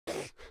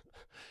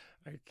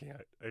I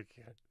can't. I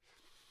can't.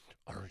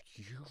 Are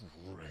you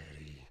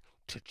ready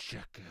to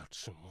check out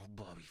some more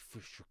Bobby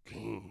Fischer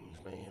games,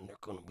 man? They're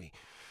gonna be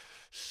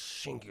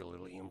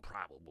singularly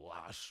improbable,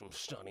 awesome,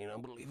 stunning,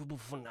 unbelievable,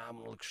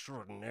 phenomenal,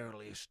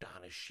 extraordinarily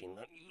astonishing,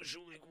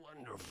 unusually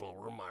wonderful,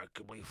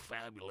 remarkably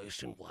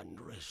fabulous and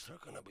wondrous. They're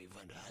gonna be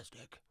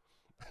fantastic.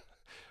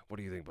 What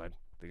do you think, bud?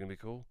 They gonna be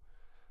cool?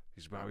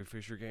 These Bobby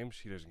Fischer games?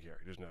 He doesn't care.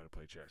 He doesn't know how to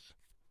play chess.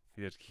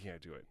 He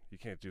can't do it. He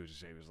can't do it to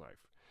save his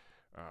life.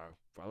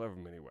 I love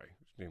him anyway.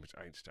 His name is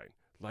Einstein.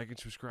 Like and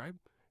subscribe,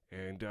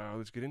 and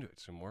let's get into it.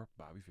 Some more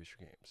Bobby Fischer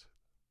games.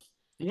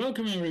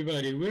 Welcome,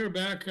 everybody. We're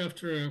back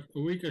after a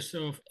week or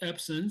so of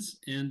absence,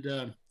 and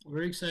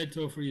we're excited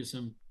to offer you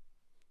some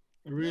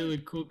really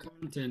cool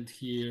content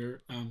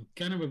here.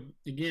 Kind of,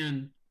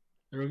 again,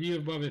 a review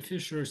of Bobby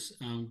Fischer's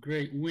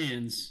great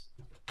wins,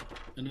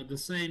 and at the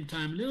same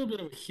time, a little bit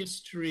of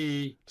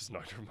history. Just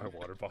knocked over my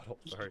water bottle.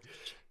 Sorry.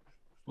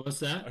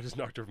 What's I that? just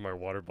knocked over my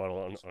water bottle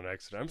on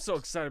accident. I'm so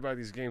excited about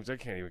these games, I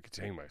can't even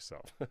contain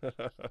myself.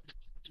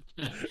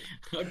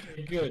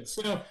 Okay, good.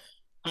 So,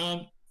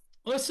 um,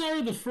 let's start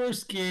with the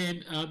first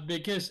game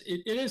because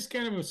it is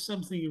kind of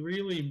something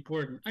really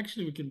important.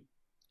 Actually,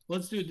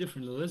 let's do it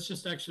differently. Let's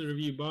just actually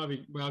review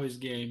Bobby's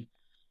game.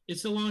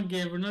 It's a long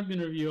game. We're not going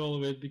to review all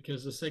of it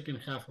because the second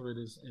half of it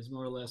is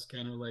more or less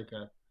kind of like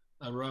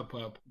a wrap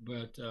up.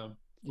 But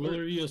we'll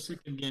review a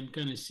second game,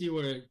 kind of see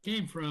where it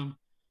came from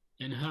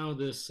and how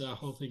this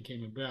whole thing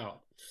came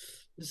about.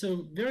 It's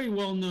a very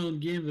well known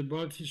game that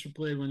Bob Fischer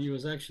played when he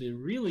was actually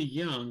really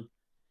young.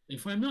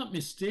 If I'm not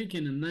mistaken,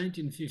 in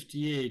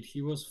 1958,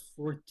 he was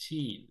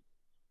 14.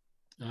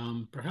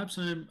 Perhaps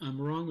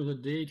I'm wrong with the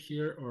date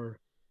here or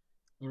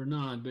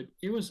not, but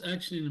it was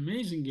actually an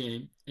amazing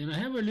game. And I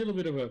have a little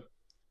bit of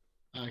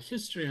a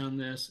history on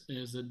this.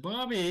 Is that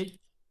Bobby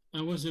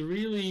was a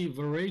really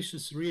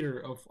voracious reader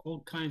of all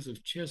kinds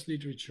of chess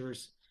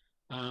literatures,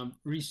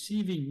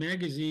 receiving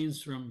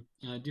magazines from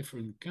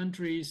different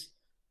countries.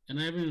 And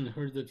I even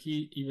heard that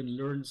he even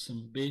learned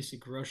some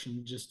basic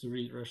Russian just to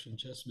read Russian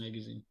chess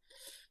magazine.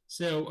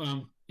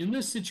 So in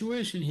this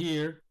situation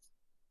here,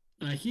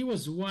 he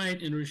was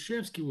white and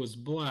Reshevsky was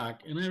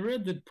black. And I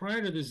read that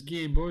prior to this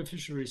game, Bobby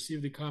Fischer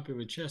received a copy of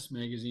a chess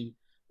magazine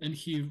and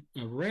he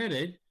read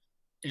it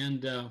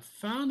and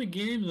found a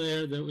game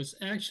there that was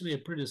actually a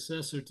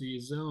predecessor to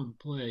his own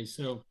play.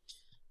 So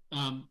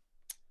um,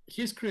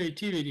 his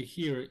creativity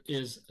here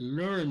is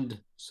learned,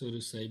 so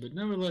to say, but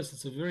nevertheless,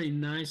 it's a very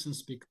nice and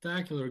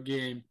spectacular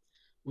game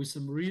with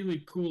some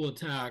really cool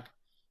attack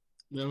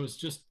that was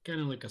just kind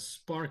of like a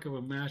spark of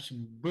a match,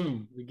 and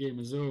boom, the game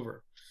is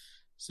over.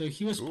 So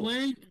he was Cool.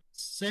 playing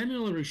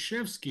Samuel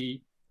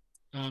Reshevsky,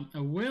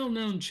 a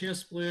well-known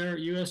chess player,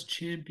 U.S.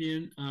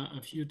 champion a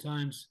few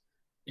times,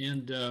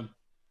 and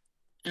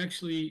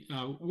actually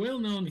a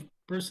well-known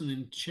person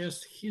in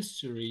chess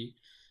history.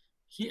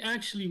 He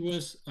actually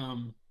was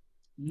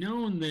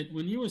known that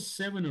when he was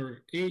 7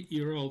 or 8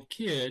 year old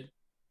kid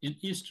in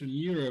Eastern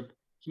Europe,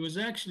 he was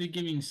actually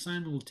giving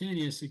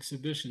simultaneous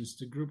exhibitions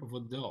to a group of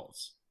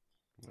adults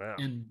Wow.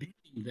 and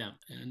beating them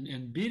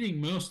and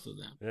beating most of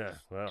them. Yeah,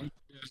 wow. And,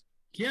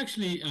 he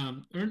actually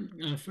earned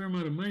a fair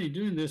amount of money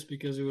doing this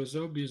because it was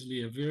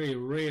obviously a very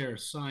rare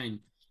sign,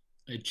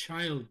 a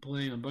child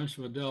playing a bunch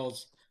of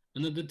adults.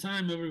 And at the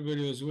time,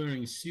 everybody was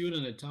wearing a suit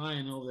and a tie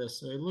and all this,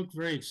 so it looked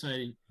very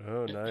exciting.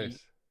 Oh, And nice.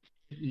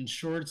 in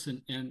shorts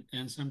and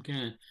some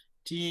kind of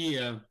tee,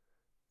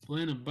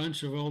 playing a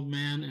bunch of old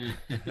men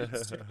and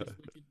circus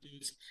looking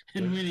dudes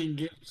and winning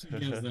games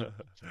against them.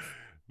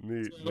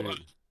 Neat, So neat.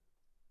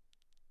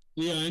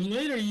 yeah, in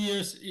later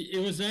years,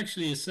 it was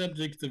actually a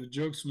subject of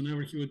jokes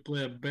whenever he would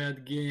play a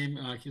bad game.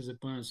 His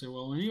opponent said,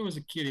 well, when he was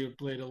a kid, he would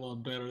play it a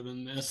lot better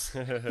than this.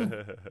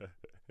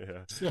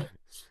 Yeah. So,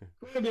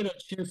 quite a bit of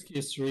chess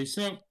history.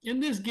 So, in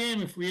this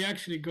game, if we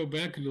actually go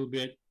back a little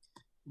bit,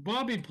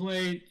 Bobby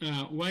played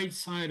white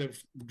side of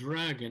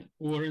dragon,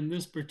 or in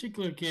this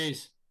particular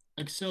case,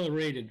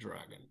 accelerated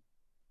dragon.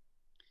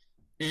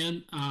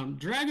 And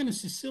dragon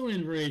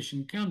Sicilian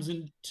variation comes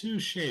in two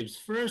shapes.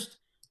 First,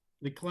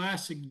 the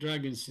classic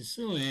dragon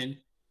Sicilian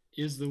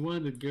is the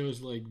one that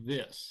goes like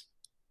this.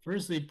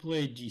 First, they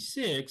play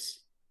g6,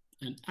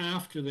 and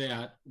after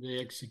that, they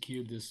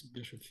execute this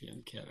bishop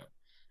fianchetto.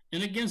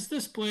 And against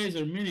this play,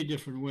 there are many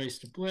different ways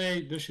to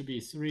play. Bishop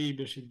e3,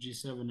 bishop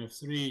g7,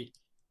 f3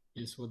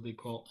 is what they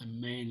call a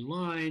main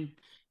line.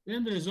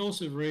 Then there's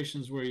also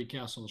variations where you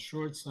castle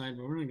short side,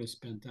 but we're not going to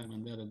spend time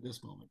on that at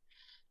this moment.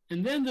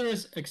 And then there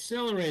is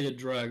accelerated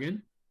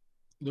dragon,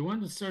 the one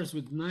that starts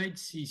with knight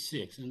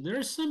c6. And there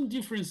are some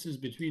differences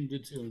between the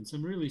two and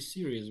some really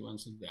serious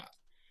ones in that.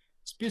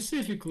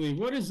 Specifically,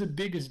 what is the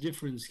biggest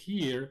difference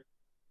here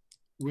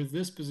with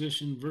this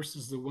position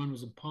versus the one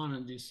with a pawn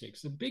on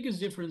d6? The biggest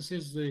difference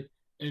is the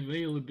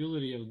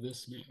availability of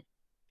this move.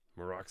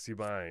 Maroxy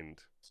Bind.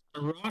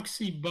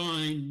 Roxy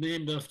Bind,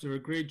 named after a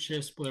great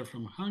chess player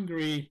from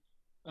Hungary,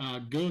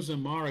 Goza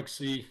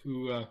Maroxy,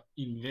 who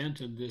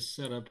invented this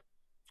setup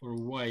for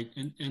white.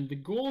 And the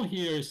goal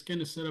here is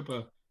kind of set up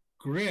a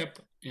grip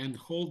and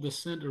hold the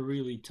center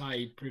really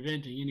tight,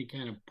 preventing any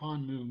kind of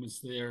pawn movements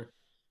there.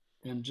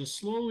 and just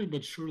slowly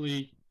but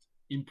surely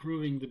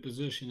improving the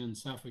position and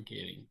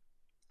suffocating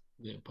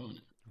the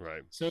opponent.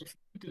 Right. So if you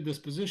look at this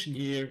position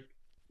here,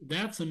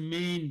 that's a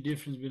main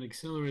difference between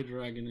accelerated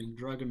dragon and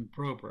dragon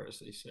proper, as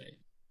they say.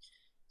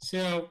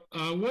 So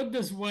what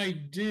does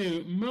white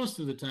do most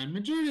of the time?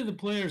 Majority of the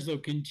players, though,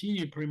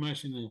 continue pretty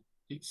much in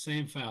the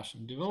same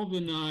fashion. Develop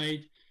the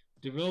knight,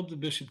 develop the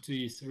bishop to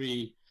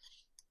e3,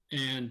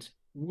 and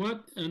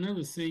what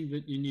other thing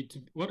you need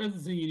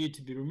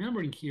to be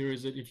remembering here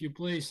is that if you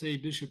play, say,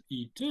 bishop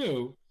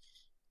e2,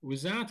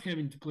 without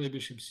having to play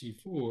bishop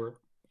c4,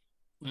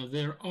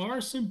 there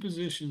are some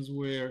positions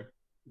where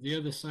the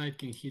other side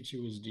can hit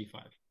you with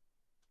d5.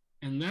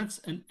 And that's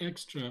an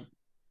extra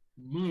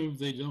move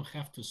they don't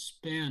have to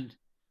spend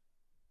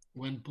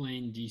when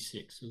playing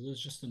d6. So that's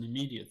just an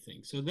immediate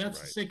thing. So that's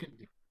the second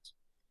difference.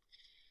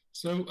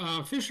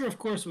 So Fischer, of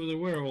course, was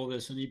aware of all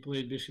this, and he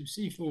played bishop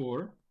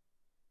c4,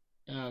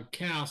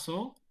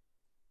 castle,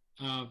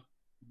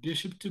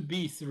 bishop to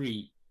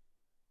b3.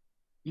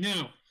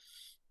 Now,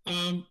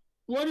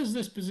 what is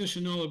this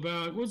position all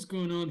about? What's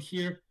going on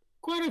here?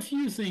 Quite a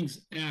few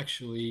things,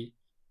 actually.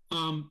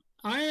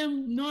 I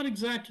am not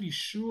exactly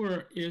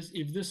sure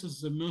if this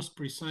is the most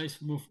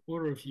precise move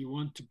order if you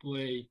want to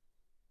play.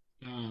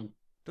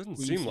 Doesn't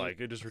seem like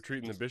it. Just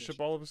retreating the bishop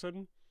all of a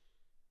sudden.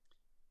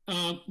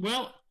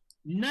 Well,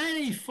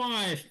 knight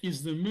a5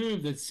 is the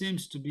move that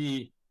seems to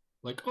be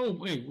like, oh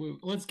wait,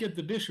 let's get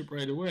the bishop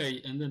right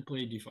away and then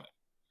play d5.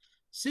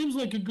 Seems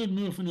like a good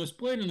move and was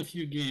played in a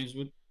few games.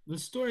 But the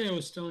story I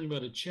was telling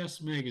about a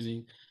chess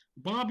magazine,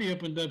 Bobby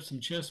opened up some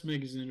chess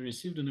magazine and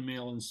received an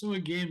email and saw a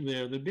game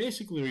there that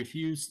basically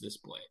refused this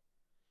play.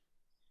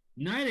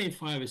 Knight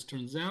a5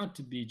 turns out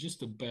to be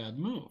just a bad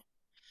move.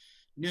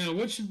 Now,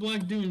 what should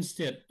black do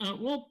instead?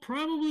 Well,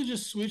 probably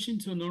just switch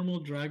into a normal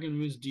dragon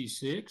with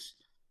d6.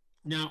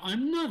 Now,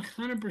 I'm not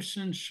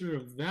 100% sure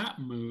of that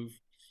move.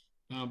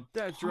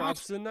 That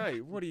drops the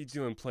knight. What are you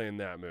doing playing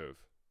that move?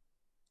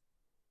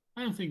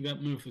 I don't think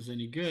that move is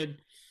any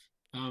good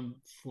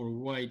for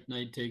white.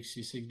 Knight takes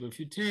c6. But if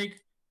you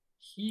take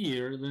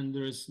here, then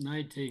there's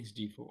knight takes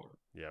d4.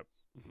 Yep.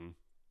 Mm-hmm.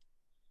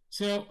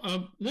 So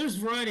there's a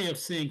variety of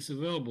things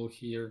available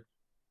here.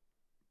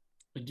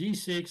 A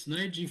d6,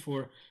 knight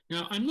g4.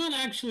 Now, I'm not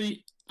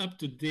actually up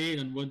to date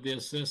on what the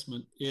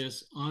assessment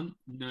is on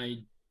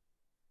knight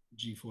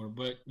g4,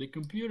 but the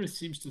computer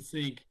seems to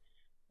think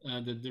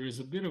that there is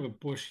a bit of a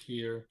push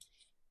here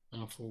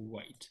for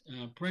white,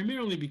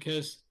 primarily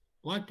because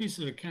black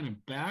pieces are kind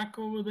of back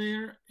over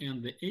there,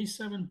 and the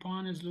a7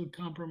 pawn is a little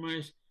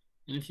compromised.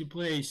 And if you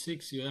play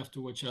a6, you have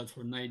to watch out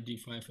for knight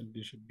d5 and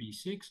bishop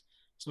b6.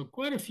 So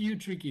quite a few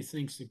tricky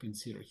things to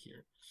consider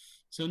here.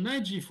 So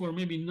knight g4,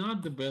 maybe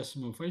not the best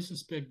move. I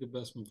suspect the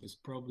best move is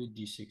probably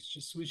d6.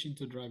 Just switching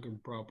to dragon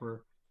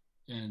proper,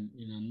 and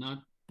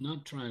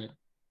not trying to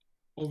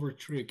over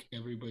trick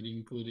everybody,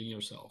 including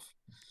yourself.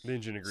 The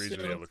engine agrees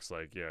with it. Looks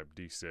like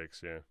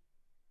d6. Yeah.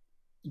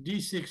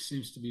 d6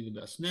 seems to be the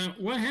best. Now,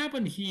 what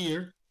happened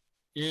here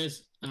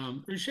is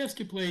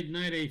Reshevsky played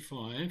knight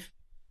a5.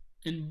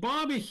 And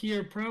Bobby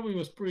here probably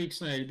was pretty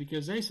excited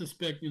because I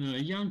suspect, a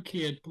young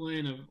kid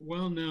playing a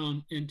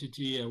well-known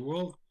entity, a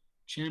world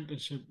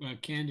championship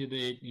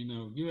candidate,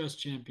 U.S.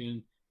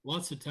 champion,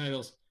 lots of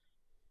titles,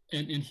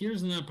 and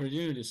here's an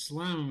opportunity to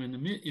slam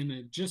him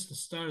in just the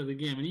start of the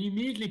game, and he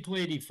immediately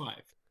played e5.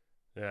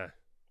 Yeah.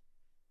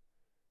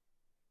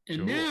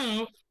 And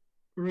now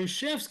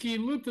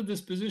Reshevsky looked at this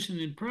position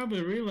and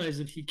probably realized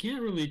that he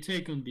can't really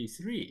take on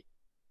b3,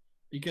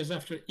 because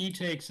after e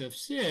takes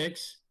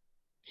f6.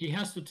 He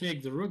has to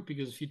take the rook,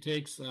 because if he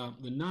takes the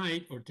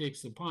knight or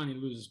takes the pawn, he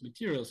loses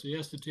material. So he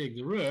has to take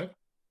the rook.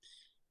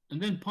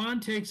 And then pawn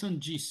takes on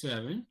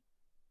g7.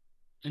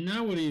 And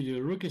now what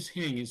do? Rook is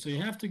hanging. So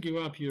you have to give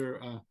up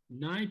your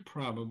knight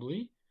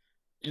probably.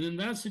 And in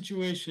that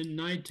situation,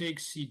 knight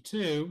takes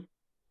c2,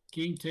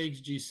 king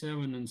takes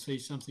g7, and say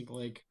something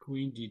like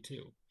queen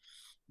d2.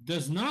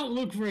 Does not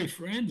look very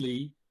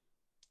friendly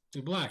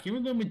to black.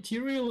 Even though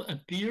material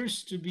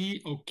appears to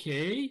be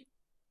okay,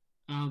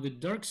 the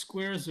dark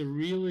squares are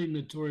really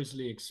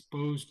notoriously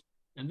exposed.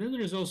 And then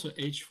there's also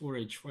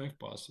h4, h5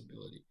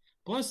 possibility.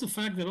 Plus the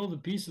fact that all the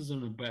pieces are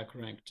in the back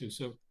rank too.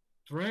 So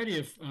variety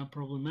of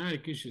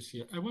problematic issues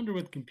here. I wonder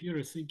what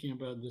computer thinking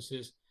about this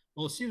is.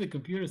 Well, see, the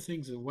computer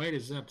thinks that white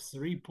is up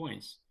 3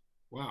 points.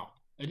 Wow.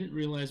 I didn't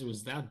realize it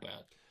was that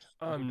bad.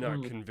 I'm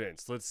not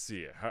convinced. Let's see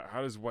it.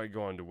 How does white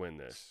go on to win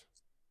this?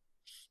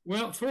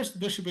 Well, first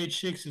bishop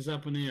h6 is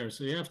up in the air,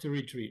 so you have to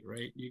retreat,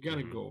 right? You got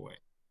to go away.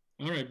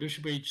 All right,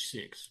 bishop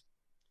h6.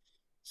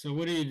 So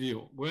what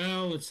do?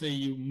 Well, let's say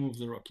you move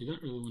the rook. You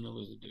don't really want to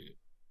lose it, do you?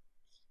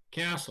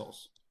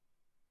 Castles.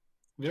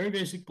 Very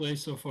basic play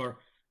so far.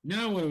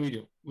 Now what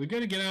do? We got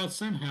to get out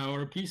somehow.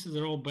 Our pieces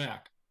are all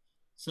back.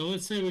 So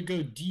let's say we go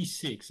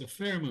d6, a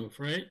fair move,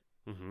 right?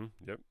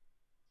 Yep.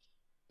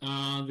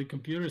 The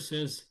computer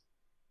says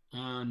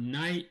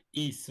knight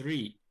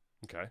e3.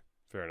 Okay,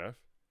 fair enough.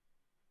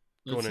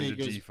 Let's going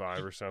into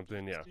d5 or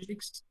something, yeah.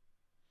 6,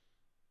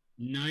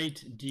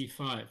 knight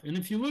d5. And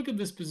if you look at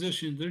this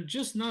position, there are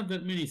just not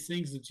that many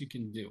things that you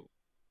can do.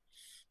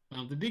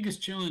 The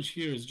biggest challenge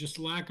here is just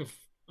lack of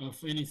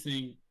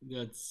anything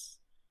that's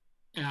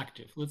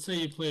active. Let's say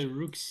you play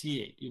rook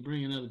c8. You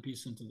bring another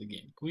piece into the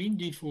game. Queen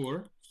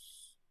d4.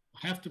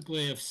 Have to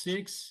play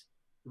f6,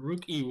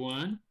 rook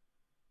e1.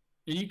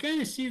 And you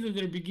kind of see that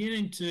they're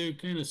beginning to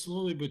kind of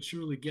slowly but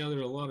surely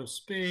gather a lot of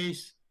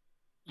space.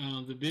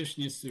 The bishop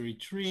needs to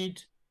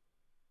retreat.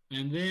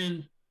 And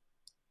then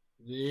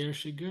there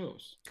she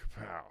goes.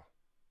 Kapow.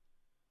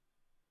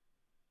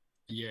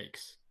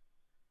 Yikes.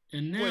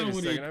 And now Wait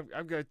a second.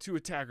 I've got two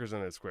attackers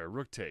on that square.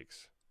 Rook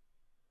takes.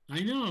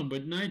 I know,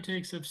 but knight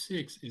takes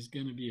f6 is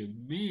going to be a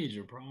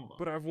major problem.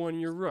 But I've won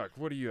your rook.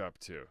 What are you up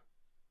to?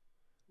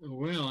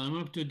 Well, I'm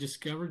up to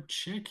discovered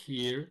check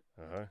here.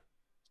 Uh-huh.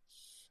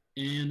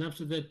 And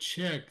after that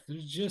check,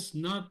 there's just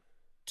not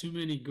too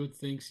many good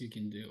things you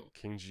can do.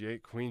 King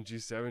g8, queen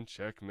g7,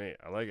 checkmate.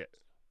 I like it.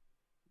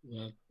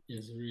 That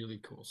is really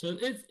cool. So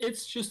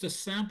it's just a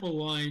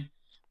sample line.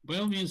 By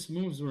all means,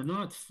 moves were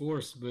not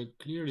forced, but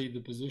clearly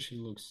the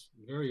position looks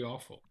very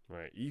awful.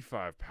 Right,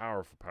 e5,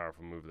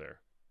 powerful move there.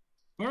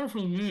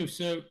 Powerful move.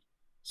 So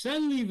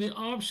suddenly the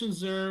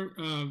options are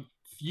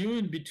few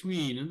in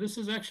between, and this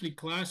is actually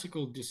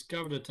classical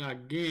discovered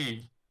attack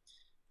game,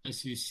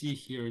 as you see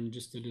here in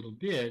just a little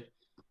bit.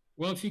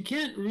 Well, if you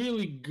can't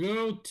really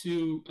go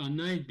to a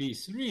knight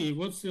b3,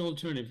 what's the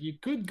alternative? You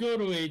could go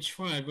to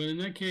h5, but in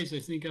that case, I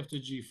think after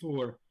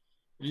g4,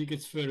 I think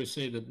it's fair to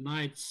say that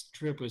knight's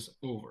trip is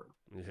over.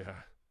 Yeah.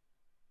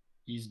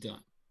 He's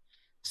done.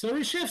 So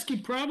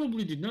Reshevsky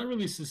probably did not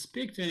really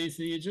suspect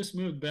anything. He just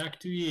moved back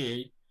to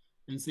e8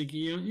 and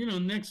thinking, you know,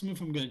 next move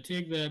I'm going to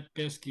take that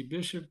pesky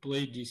bishop,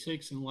 play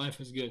d6, and life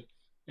is good.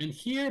 And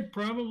here,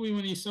 probably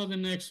when he saw the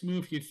next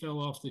move, he fell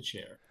off the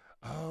chair.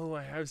 Oh,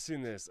 I have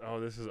seen this.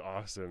 Oh, this is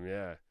awesome.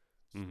 Yeah.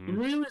 Mm-hmm.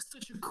 Really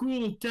such a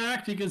cool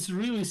tactic. It's a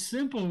really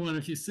simple one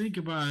if you think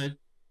about it,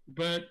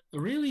 but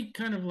really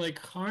kind of like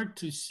hard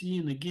to see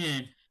in the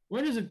game.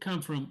 Where does it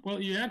come from?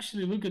 Well, you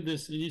actually look at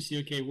this and you see,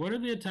 okay, what are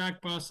the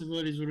attack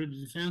possibilities? What are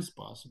the defense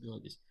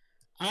possibilities?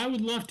 I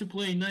would love to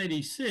play knight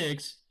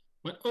e6,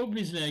 but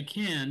obviously I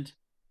can't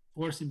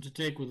force him to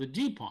take with a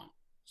d pawn.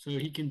 So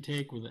he can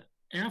take with an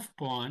f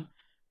pawn.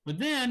 But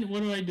then,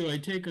 what do? I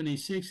take on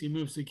e6, he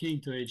moves the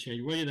king to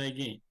h8. What did I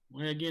gain?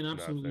 Well, I gain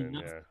absolutely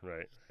nothing. Yeah,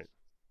 right.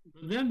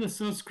 But then the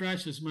thought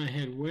scratches my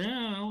head.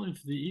 Well,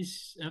 if the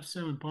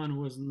f7 pawn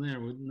wasn't there,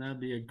 wouldn't that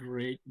be a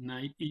great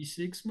knight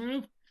e6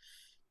 move?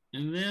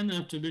 And then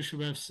after bishop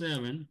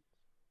f7,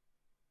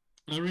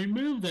 I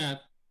remove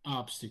that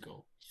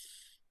obstacle.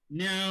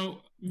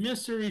 Now,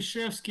 Mr.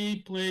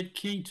 Reshevsky played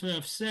king to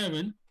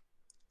f7.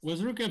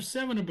 Was rook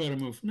f7 a better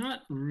move?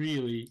 Not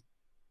really.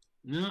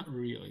 Not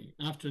really.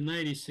 After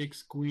knight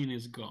e6, queen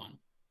is gone.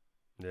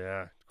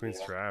 Yeah, queen's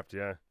trapped,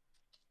 yeah.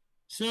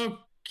 So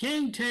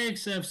king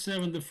takes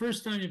f7. The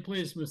first time you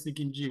play this, was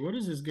thinking, gee, what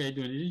is this guy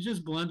doing? Did he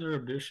just blunder a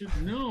bishop?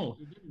 No,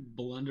 he didn't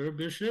blunder a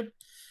bishop.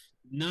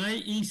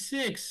 Knight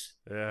e6.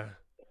 Yeah.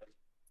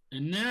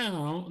 And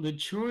now the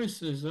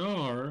choices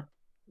are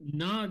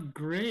not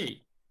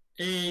great.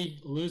 A,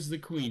 lose the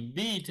queen.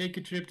 B, take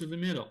a trip to the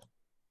middle.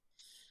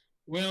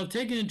 Well,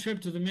 taking a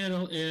trip to the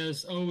middle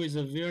is always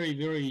a very,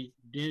 very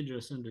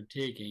dangerous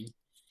undertaking.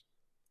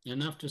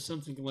 And after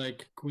something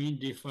like queen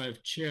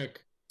d5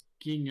 check,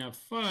 king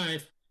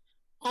f5,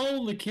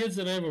 all the kids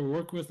that I ever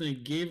worked with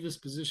and gave this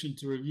position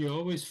to review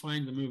always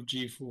find the move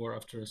g4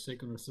 after a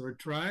second or third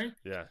try.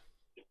 Yeah.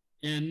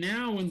 And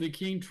now when the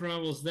king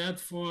travels that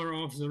far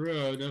off the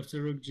road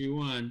after rook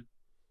g1,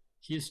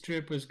 his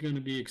trip is going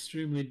to be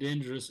extremely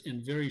dangerous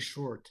and very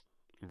short.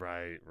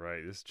 Right.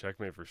 This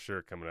checkmate for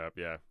sure coming up,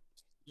 yeah.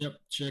 Yep,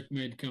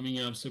 checkmate coming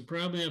up. So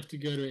probably have to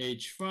go to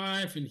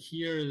h5, and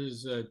here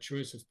is a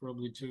choice of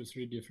probably 2 or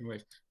 3 different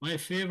ways. My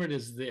favorite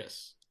is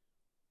this.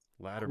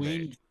 Ladder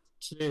Queen mate.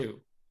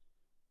 2.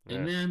 Yeah.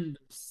 And then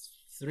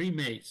 3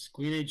 mates.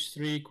 Queen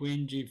h3,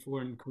 queen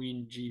g4, and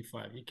queen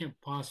g5. You can't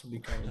possibly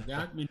cover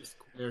that many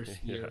squares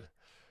here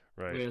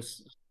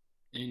with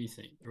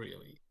anything,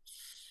 really.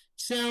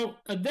 So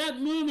at that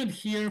moment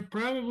here,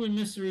 probably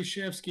Mr.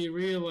 Reshevsky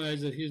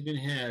realized that he's been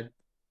had.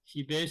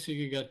 He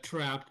basically got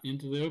trapped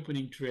into the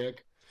opening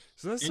trick.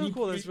 So that's so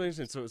cool. That's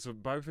amazing. So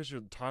Bobby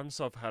Fischer taught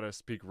himself how to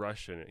speak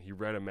Russian. He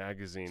read a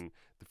magazine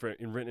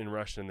written in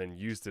Russian and then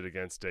used it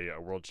against a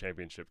world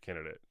championship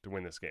candidate to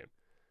win this game.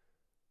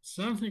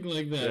 Something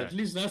like that. Yeah. At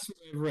least that's what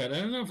I've read. I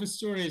don't know if the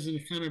story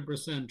isn't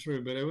 100%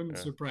 true, but it wouldn't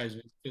surprise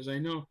me because I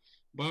know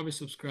Bobby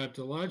subscribed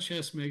to a lot of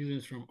chess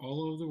magazines from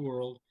all over the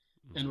world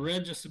and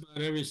read just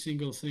about every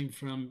single thing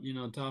from,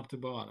 top to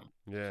bottom.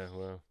 Yeah,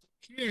 well.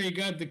 Here he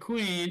got the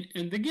queen,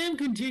 and the game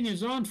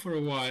continues on for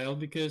a while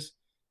because,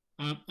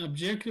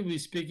 objectively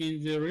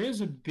speaking, there is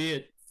a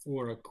bid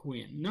for a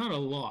queen. Not a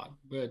lot,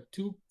 but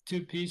two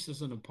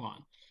pieces and a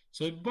pawn.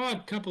 So it bought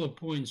a couple of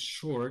points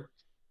short,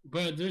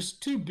 but there's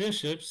 2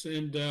 bishops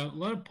and a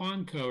lot of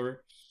pawn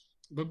cover.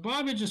 But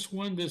Bobby just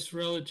won this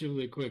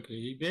relatively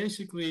quickly. He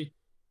basically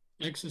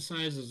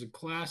exercises a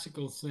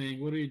classical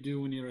thing. What do you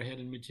do when you're ahead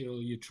in material?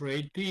 You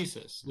trade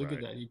pieces. Look at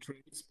that. He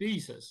trades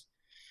pieces.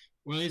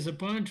 Well, his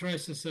opponent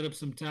tries to set up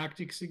some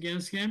tactics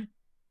against him.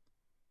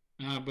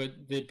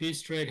 but the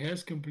piece trade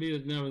has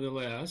completed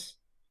nevertheless.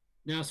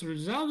 Now, as a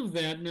result of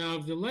that, now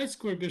if the light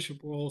square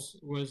bishop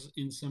was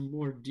in some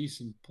more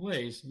decent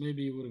place,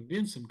 maybe it would have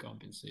been some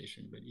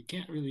compensation, but you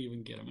can't really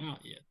even get him out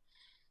yet.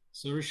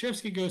 So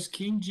Reshevsky goes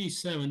king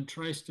g7,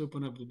 tries to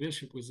open up the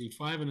bishop with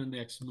e5 in the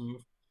next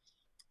move.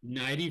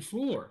 Knight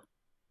e4.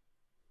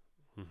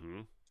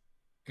 Mm-hmm.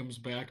 Comes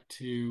back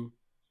to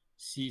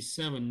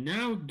c7.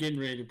 Now getting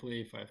ready to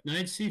play a5.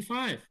 Knight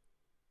c5.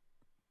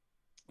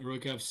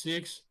 Rook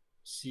f6,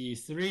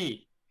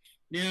 c3.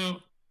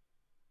 Now,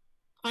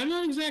 I'm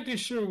not exactly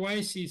sure why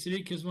c3,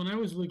 because when I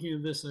was looking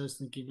at this, I was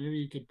thinking maybe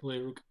you could play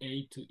rook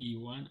a to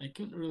e1. I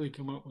couldn't really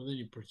come up with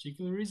any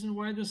particular reason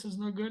why this is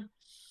no good.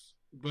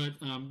 But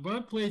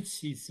Bob played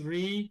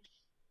c3.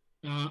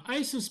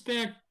 I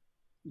suspect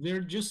there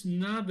are just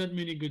not that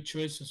many good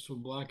choices for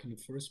black in the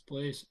first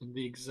place, and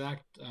the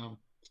exact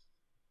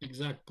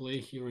play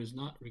here is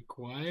not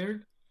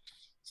required.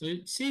 So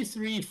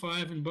c3,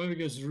 5, and Bobby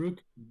goes rook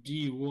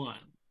d1.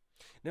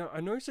 Now,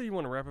 I know you said you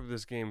want to wrap up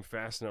this game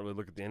fast and not really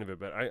look at the end of it,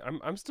 but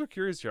I'm still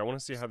curious here. I want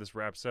to see how this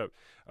wraps up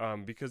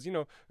because,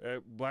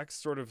 Black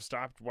sort of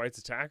stopped White's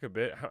attack a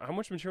bit. How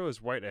much material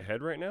is White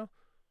ahead right now?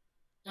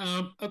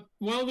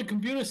 Well, the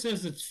computer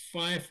says it's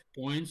 5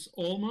 points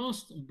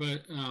almost,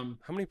 but how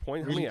many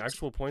points? How many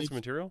actual points of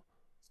material?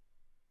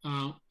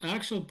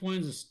 Actual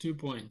points is 2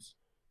 points.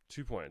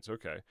 2 points,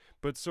 okay.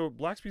 But so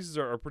Black's pieces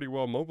are pretty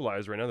well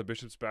mobilized right now. The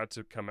bishop's about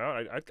to come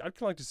out. I'd kind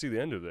of like to see the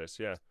end of this,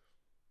 yeah.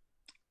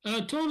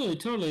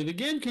 Totally. The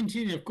game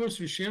continued. Of course,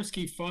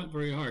 Reshevsky fought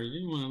very hard. He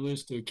didn't want to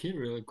lose to a kid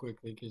really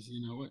quickly because,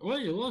 well,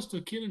 you lost to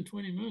a kid in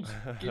 20 moves.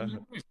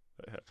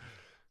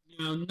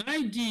 Now,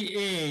 knight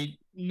d8.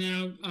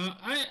 Now,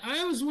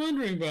 I was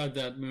wondering about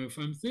that move.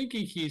 I'm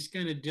thinking he's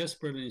kind of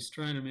desperate and he's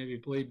trying to maybe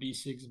play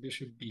b6,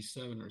 bishop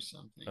b7 or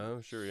something.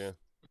 Oh, sure, yeah.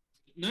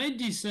 Knight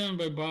d7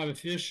 by Bobby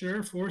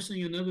Fischer,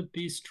 forcing another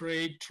piece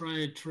trade, trying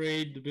to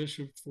trade the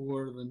bishop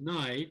for the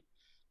knight.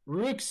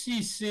 Rook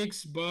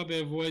c6, Bobby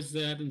avoids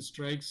that and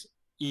strikes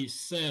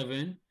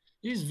e7.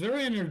 He's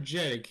very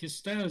energetic. His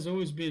style has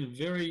always been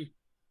very,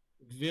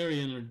 very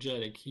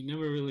energetic. He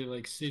never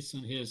really sits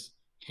on his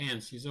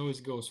hands. He always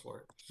goes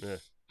for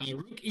it. Yeah.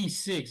 Rook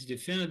e6,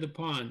 defended the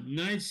pawn.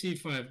 Knight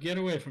c5, get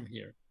away from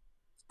here.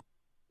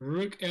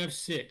 Rook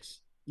f6.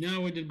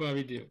 Now what did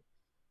Bobby do?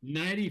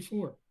 Knight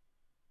e4.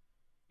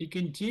 He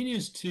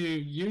continues to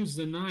use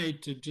the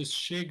knight to just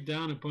shake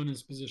down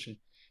opponent's position.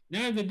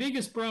 Now, the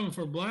biggest problem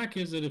for black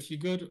is that if you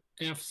go to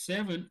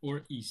f7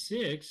 or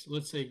e6,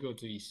 let's say go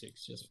to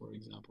e6, just for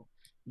example,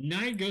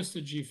 knight goes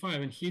to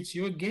g5 and hits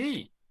you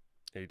again.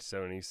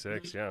 h7,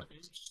 e6, yeah.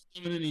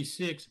 h7 and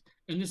e6.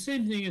 And the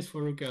same thing is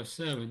for rook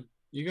f7.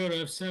 You go to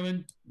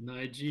f7,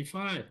 knight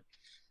g5.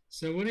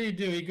 So what do?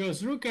 He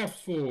goes rook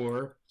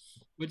f4.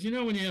 But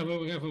when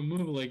you have a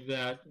move like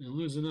that and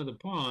lose another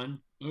pawn,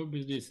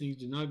 obviously things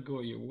do not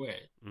go your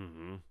way.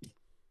 Mm-hmm.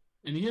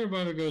 And here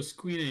Bobby goes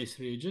queen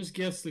a3, just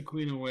gets the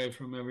queen away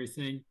from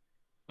everything.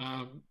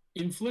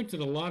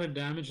 Inflicted a lot of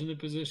damage in the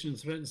position,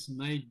 threatens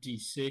knight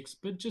d6,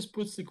 but just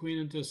puts the queen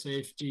into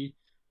safety,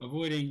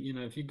 avoiding,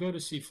 if you go to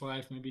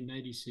c5, maybe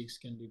knight e6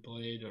 can be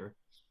played, or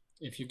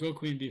if you go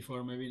queen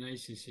b4, maybe knight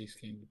c6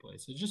 can be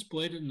played. So just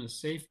played it in a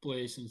safe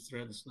place and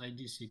threatens knight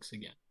d6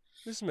 again.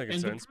 This is making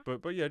sense,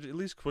 but yeah, at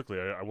least quickly,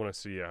 I want to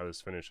see how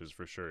this finishes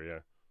for sure, yeah.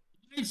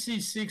 Knight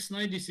c6,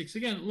 knight d6.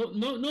 Again,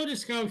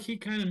 notice how he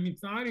kind of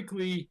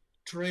methodically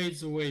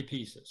trades away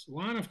pieces,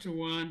 one after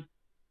one,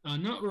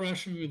 not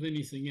rushing with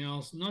anything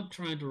else, not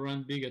trying to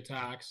run big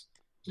attacks,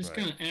 just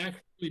kind of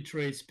actively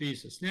trades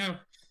pieces. Now,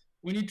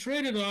 when you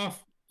traded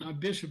off a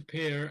bishop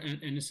pair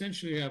and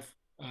essentially have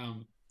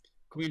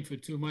queen for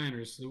 2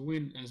 minors, the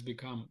win has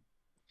become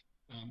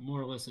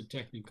more or less a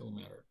technical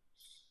matter.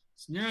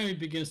 So now he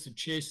begins to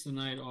chase the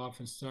knight off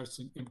and starts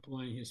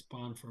employing his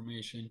pawn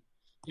formation.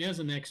 He has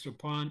an extra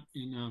pawn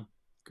in a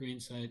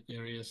queenside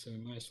area, so he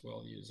might as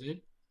well use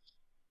it.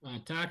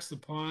 Attacks the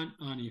pawn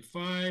on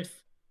e5,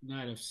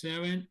 knight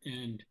f7,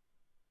 and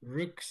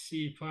rook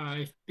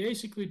c5,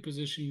 basically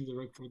positioning the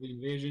rook for the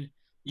invasion.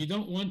 You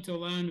don't want to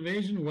allow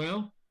invasion?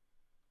 Well,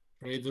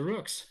 trade the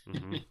rooks.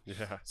 Mm-hmm.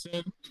 Yeah. So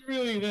not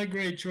really that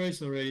great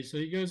choice already. So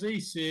he goes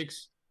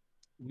a6,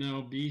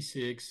 now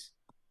b6,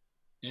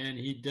 and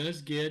he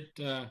does get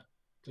to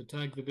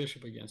attack the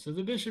bishop again. So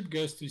the bishop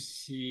goes to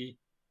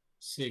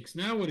c6.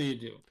 Now what do you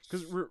do?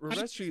 Because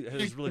Reshevsky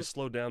has really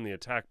slowed down the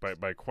attack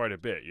by quite a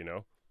bit,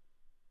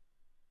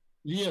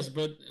 Yes,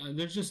 but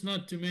there's just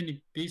not too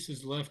many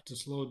pieces left to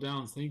slow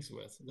down things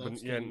with.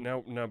 But yeah,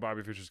 now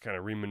Bobby Fischer's kind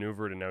of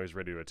remaneuvered, and now he's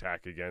ready to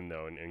attack again,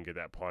 though, and get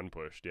that pawn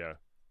pushed, yeah.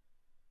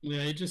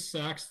 Yeah, he just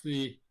sacks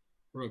the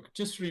rook,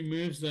 just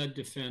removes that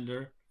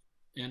defender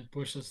and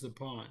pushes the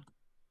pawn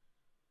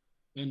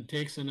and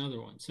takes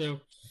another one. So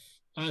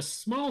a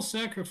small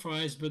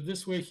sacrifice, but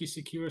this way he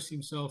secures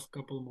himself a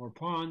couple more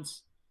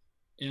pawns.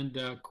 And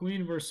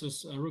queen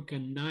versus rook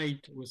and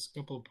knight with a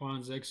couple of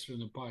pawns extra in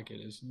the pocket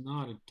is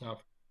not a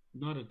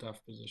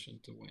tough position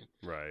to win.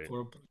 Right.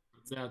 For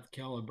that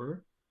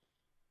caliber.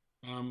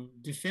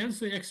 Defends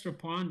the extra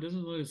pawn,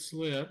 doesn't let it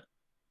slip.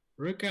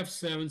 Rook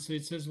f7. So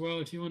it says,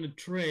 well, if you want to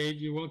trade,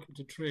 you're welcome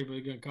to trade, but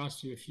it's going to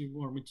cost you a few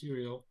more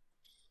material.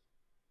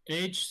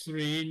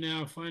 H3.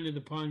 Now finally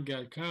the pawn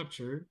got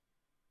captured,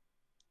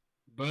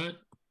 but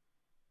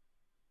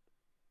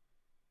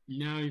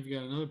now you've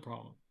got another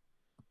problem.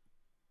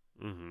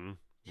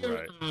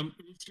 Right.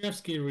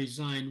 Shevsky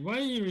resigned. Why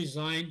did he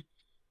resign?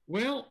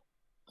 Well,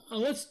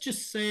 let's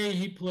just say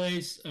he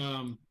plays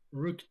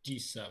Rook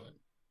d7,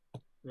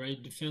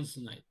 right? Defends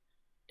the knight.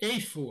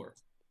 A4.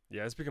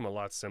 Yeah, it's become a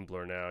lot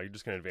simpler now. You're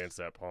just going to advance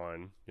that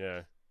pawn.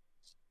 Yeah.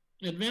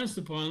 Advance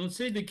the pawn. Let's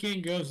say the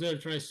king goes there,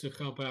 tries to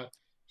help out.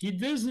 He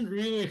doesn't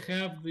really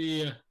have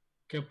the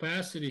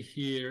capacity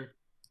here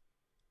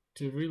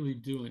to really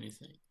do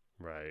anything.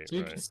 Right. So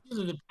you can see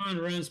that the pawn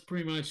runs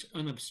pretty much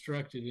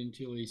unobstructed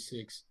until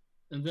a6.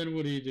 And then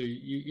what do?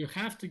 You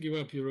have to give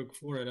up your rook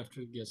 4 right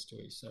after it gets to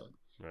a7.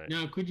 Right.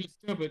 Now, could you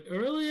stop it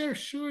earlier?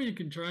 Sure, you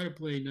can try to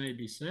play knight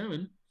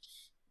b7,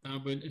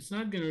 but it's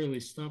not going to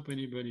really stop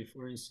anybody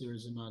for any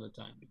serious amount of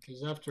time,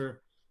 because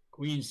after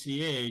queen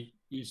c8,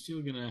 you're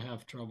still going to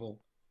have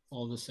trouble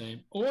all the same,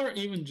 or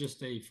even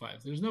just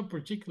a5. There's no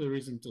particular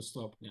reason to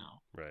stop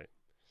now. Right.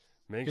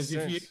 Makes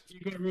sense. Because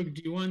if you go rook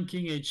d1,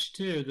 king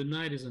h2, the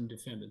knight is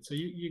undefended. So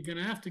you're going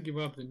to have to give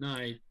up the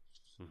knight.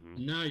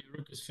 And now your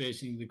rook is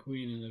facing the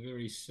queen in a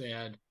very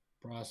sad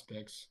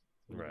prospects.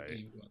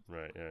 Right.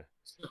 Right. Yeah.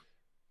 So,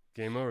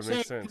 game over.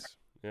 Makes sense.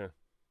 Yeah.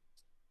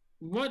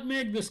 What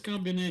made this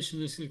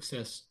combination a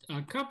success?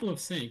 A couple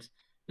of things.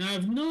 Now,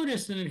 I've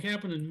noticed, and it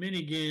happened in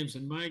many games,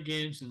 in my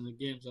games and the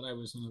games that I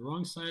was on the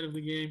wrong side of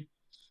the game,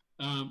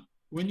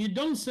 when you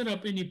don't set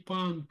up any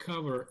pawn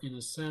cover in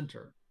the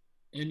center,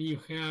 and you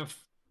have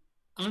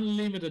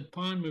unlimited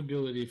pawn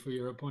mobility for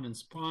your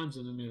opponent's pawns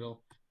in the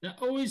middle, that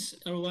always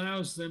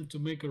allows them to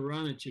make a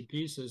run at your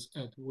pieces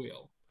at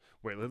will.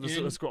 Wait,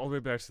 let's go all the way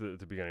back to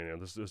the beginning now.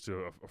 Let's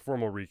do a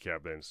formal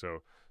recap then.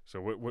 So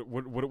what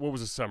was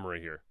the summary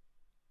here?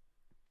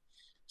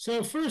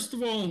 So first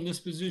of all, in this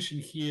position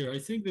here, I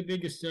think the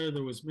biggest error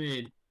that was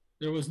made,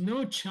 there was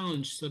no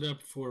challenge set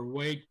up for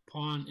white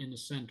pawn in the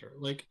center.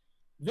 Like,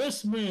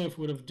 this move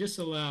would have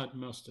disallowed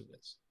most of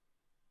this.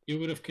 It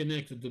would have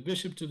connected the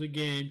bishop to the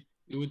game.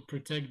 It would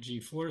protect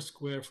g4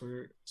 square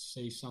for,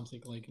 say,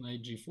 something like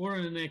knight g4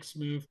 in the next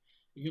move.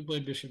 You can play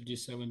bishop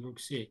d7, rook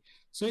c8.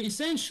 So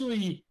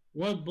essentially,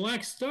 what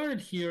black started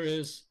here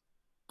is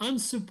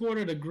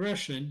unsupported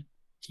aggression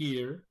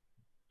here,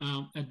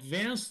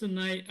 advance the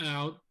knight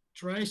out,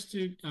 tries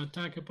to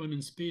attack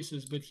opponent's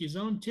pieces, but his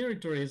own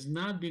territory has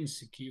not been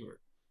secured.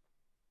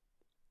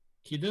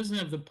 He doesn't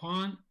have the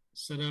pawn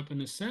set up in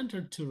the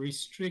center to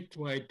restrict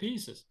white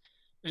pieces.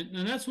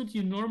 And that's what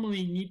you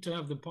normally need to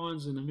have the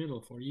pawns in the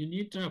middle for. You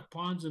need to have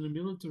pawns in the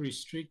middle to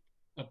restrict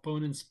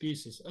opponent's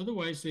pieces.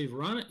 Otherwise, they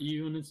run at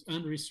you and it's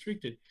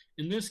unrestricted.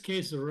 In this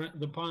case,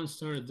 the pawn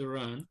started the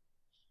run.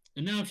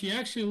 And now if you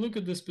actually look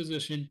at this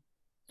position,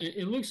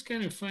 it looks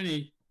kind of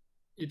funny.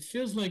 It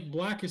feels like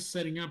black is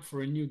setting up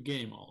for a new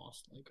game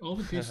almost. Like all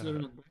the pieces are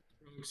in the back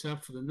row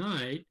except for the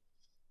knight.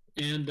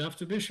 And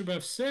after bishop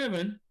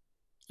f7,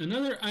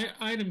 another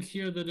item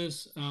here that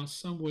is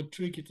somewhat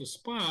tricky to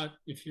spot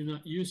if you're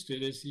not used to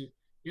it is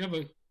you have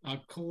a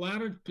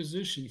collatered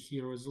position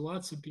here with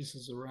lots of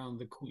pieces around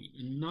the queen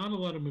and not a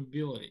lot of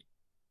mobility.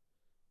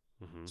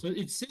 So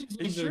it seems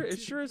like it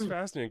sure is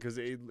fascinating because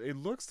it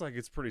looks like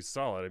it's pretty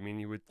solid. I mean,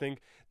 you would think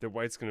that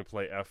white's going to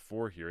play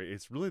f4 here.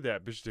 It's really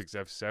that bishop takes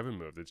f7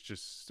 move that's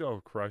just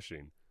so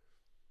crushing.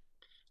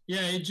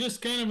 Yeah, it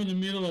just kind of in the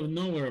middle of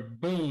nowhere,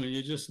 boom, and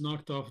you just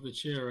knocked off the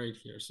chair right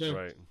here.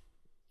 So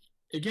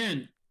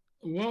again,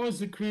 what was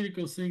the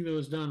critical thing that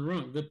was done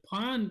wrong? The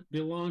pawn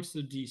belongs to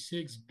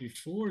d6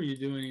 before you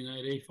do any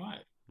knight a5.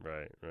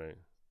 Right.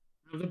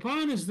 Now, the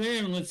pawn is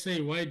there, and let's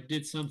say white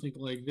did something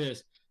like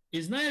this.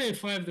 Is knight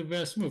a5 the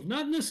best move?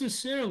 Not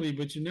necessarily,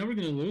 but you're never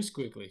going to lose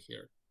quickly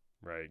here.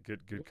 Right.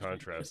 Good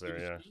contrast there,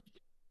 yeah.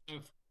 You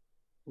have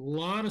a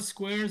lot of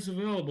squares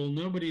available.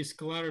 Nobody is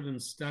collatered and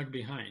stuck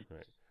behind.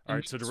 Right. All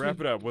right, so to wrap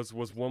it up, what's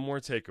one more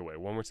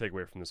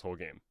takeaway from this whole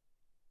game?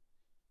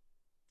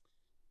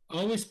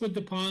 Always put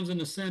the pawns in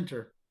the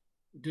center.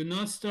 Do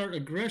not start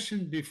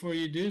aggression before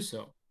you do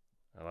so.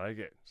 I like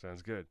it.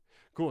 Sounds good.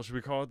 Cool. Should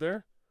we call it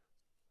there?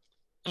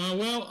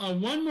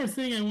 One more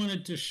thing I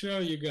wanted to show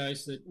you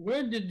guys, that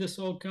where did this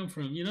all come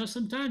from? You know,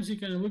 sometimes you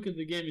kind of look at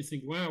the game and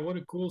think, wow, what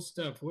a cool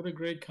stuff. What a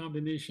great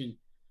combination.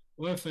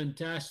 What a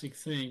fantastic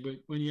thing. But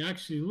when you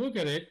actually look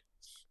at it,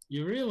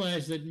 you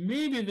realize that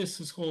maybe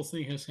this whole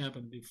thing has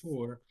happened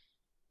before.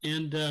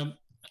 And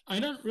I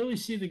don't really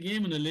see the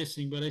game in the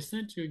listing, but I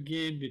sent you a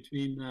game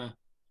between a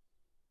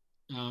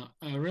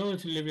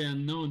relatively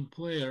unknown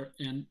player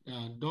and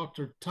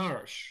Dr.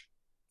 Tarash.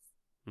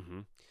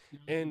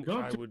 And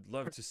I would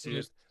love to see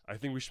it. I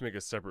think we should make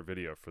a separate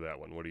video for that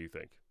one. What do you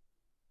think?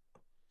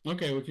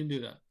 Okay, we can do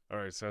that. All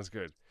right, sounds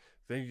good.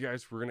 Thank you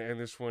guys. We're going to end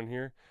this one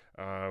here.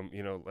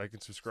 Like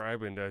and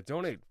subscribe and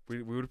donate.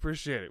 We would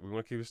appreciate it. We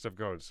want to keep this stuff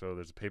going, so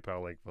there's a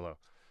PayPal link below.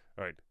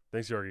 All right.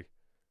 Thanks, Yorgi.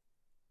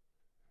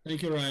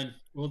 Thank you, Ryan.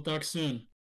 We'll talk soon.